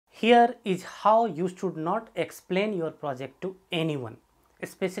Here is how you should not explain your project to anyone,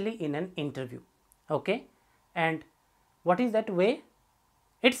 especially in an interview. Okay, and what is that way?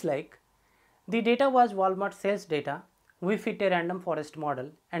 It's like the data was Walmart sales data. We fit a random forest model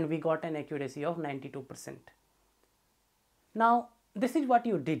and we got an accuracy of 92%. Now, this is what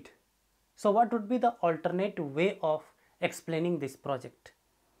you did. So, what would be the alternate way of explaining this project?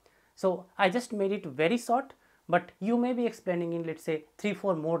 So, I just made it very short, but you may be explaining in, let's say,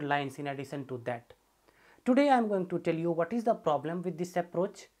 3-4 more lines in addition to that. Today, I am going to tell you what is the problem with this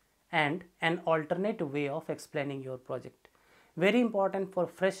approach and an alternate way of explaining your project. Very important for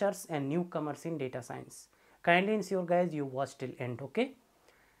freshers and newcomers in data science. Kindly ensure guys you watch till end, okay?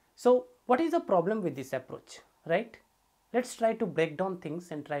 So, what is the problem with this approach, right? Let's try to break down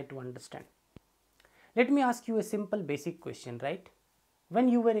things and try to understand. Let me ask you a simple basic question, right? When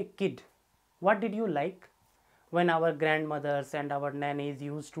you were a kid, what did you like? When our grandmothers and our nannies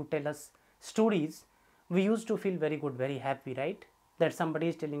used to tell us stories, we used to feel very good, very happy, right? That somebody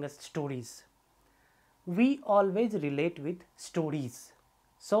is telling us stories. We always relate with stories.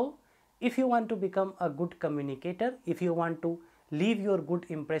 So, if you want to become a good communicator, if you want to leave your good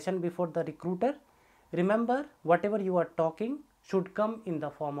impression before the recruiter, remember whatever you are talking should come in the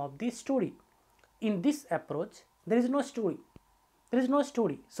form of the story. In this approach, there is no story. There is no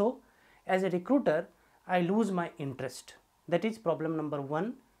story. So, as a recruiter, I lose my interest. That is problem number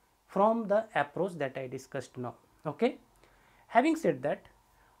 1 from the approach that I discussed now. Okay. Having said that,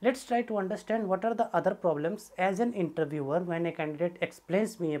 let's try to understand what are the other problems as an interviewer when a candidate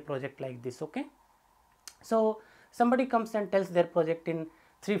explains me a project like this. Okay. So, somebody comes and tells their project in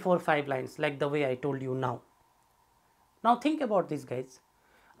 3, 4, 5 lines like the way I told you now. Now think about this guys.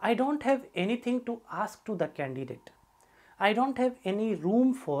 I don't have anything to ask to the candidate. I don't have any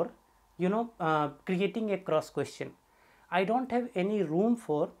room for creating a cross question. I don't have any room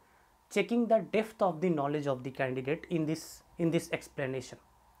for checking the depth of the knowledge of the candidate in this explanation.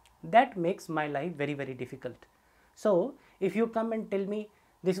 That makes my life very, very difficult. So if you come and tell me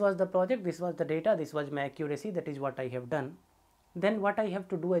this was the project, this was the data, this was my accuracy, that is what I have done, then what I have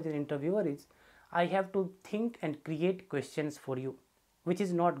to do as an interviewer is I have to think and create questions for you, which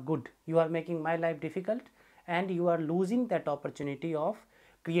is not good. You are making my life difficult and you are losing that opportunity of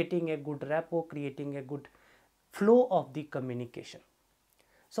creating a good rapport, creating a good flow of the communication.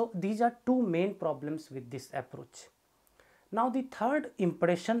 So these are two main problems with this approach. Now the third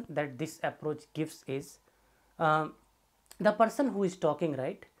impression that this approach gives is the person who is talking,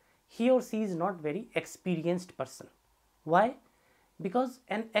 right, he or she is not very experienced person. Why? Because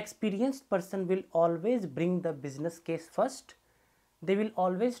an experienced person will always bring the business case first. They will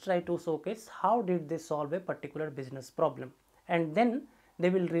always try to showcase how did they solve a particular business problem, and then they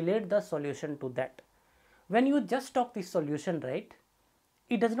will relate the solution to that. When you just talk the solution, right,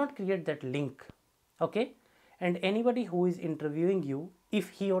 it does not create that link. Okay, and anybody who is interviewing you, if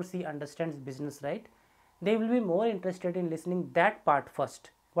he or she understands business, right, they will be more interested in listening that part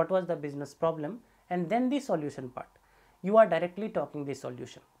first. What was the business problem, and then the solution part. You are directly talking the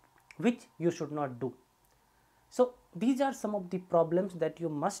solution, which you should not do. So these are some of the problems that you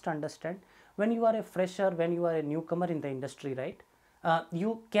must understand when you are a fresher, when you are a newcomer in the industry, right?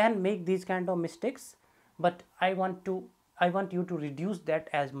 You can make these kind of mistakes, but I want you to reduce that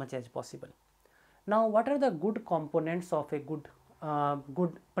as much as possible. Now, what are the good components of a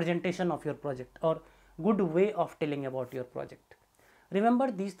good presentation of your project or good way of telling about your project? Remember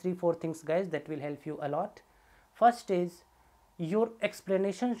these 3-4 things, guys, that will help you a lot. First is your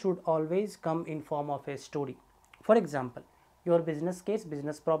explanation should always come in form of a story. For example, your business case,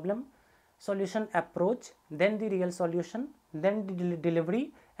 business problem, solution approach, then the real solution, then the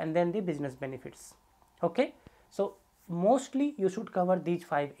delivery, and then the business benefits. Okay, so mostly you should cover these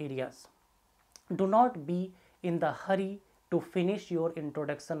 5 areas. Do not be in the hurry to finish your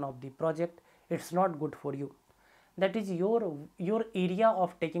introduction of the project. It's not good for you. That is your area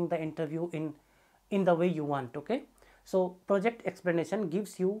of taking the interview in the way you want. Okay, so project explanation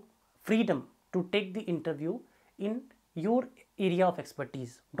gives you freedom to take the interview in your area of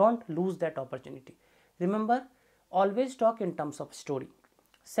expertise. Don't lose that opportunity. Remember, always talk in terms of story.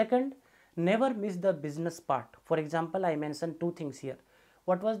 Second, never miss the business part. For example, I mentioned 2 things here.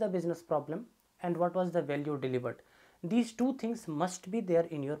 What was the business problem and what was the value delivered? These 2 things must be there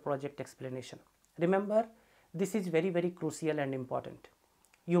in your project explanation. Remember, this is very, very crucial and important.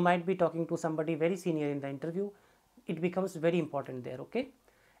 You might be talking to somebody very senior in the interview. It becomes very important there. Okay,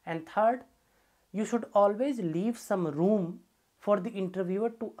 and third, you should always leave some room for the interviewer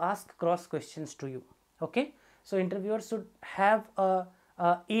to ask cross questions to you. Okay, so interviewers should have a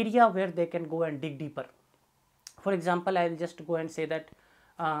area where they can go and dig deeper. For example, I will just go and say that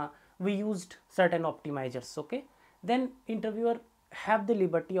we used certain optimizers, okay, then interviewer have the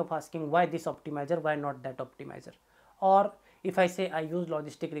liberty of asking why this optimizer, why not that optimizer. Or if I say I use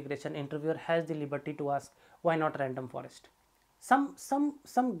logistic regression, interviewer has the liberty to ask why not random forest.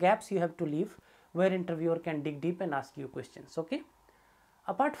 Some gaps you have to leave where interviewer can dig deep and ask you questions, okay.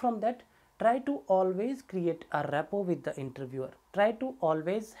 Apart from that, try to always create a rapport with the interviewer. Try to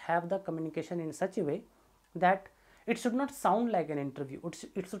always have the communication in such a way that it should not sound like an interview.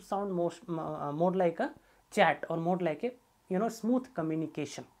 It should sound more like a chat, or more like a smooth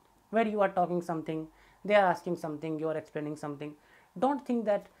communication, where you are talking something, they are asking something, you are explaining something. Don't think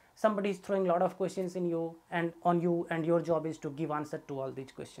that somebody is throwing a lot of questions in you and on you, and your job is to give answer to all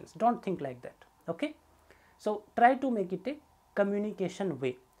these questions. Don't think like that, okay. So try to make it a communication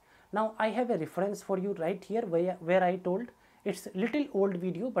way. Now I have a reference for you right here, where I told, it's little old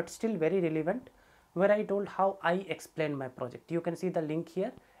video but still very relevant, where I told how I explain my project. You can see the link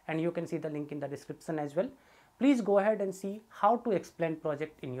here, and you can see the link in the description as well. Please go ahead and see how to explain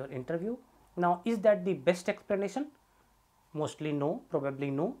project in your interview. Now, is that the best explanation? Mostly no, probably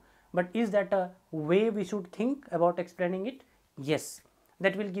no. But is that a way we should think about explaining it? Yes.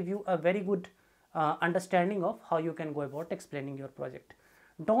 That will give you a very good understanding of how you can go about explaining your project.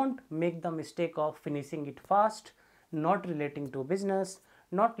 Don't make the mistake of finishing it fast, not relating to business,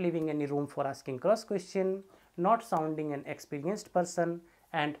 not leaving any room for asking cross question, not sounding an experienced person,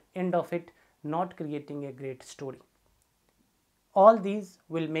 and end of it, not creating a great story. All these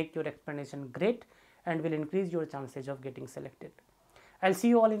will make your explanation great and will increase your chances of getting selected. I'll see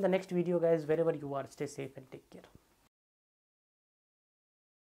you all in the next video, guys. Wherever you are, stay safe and take care.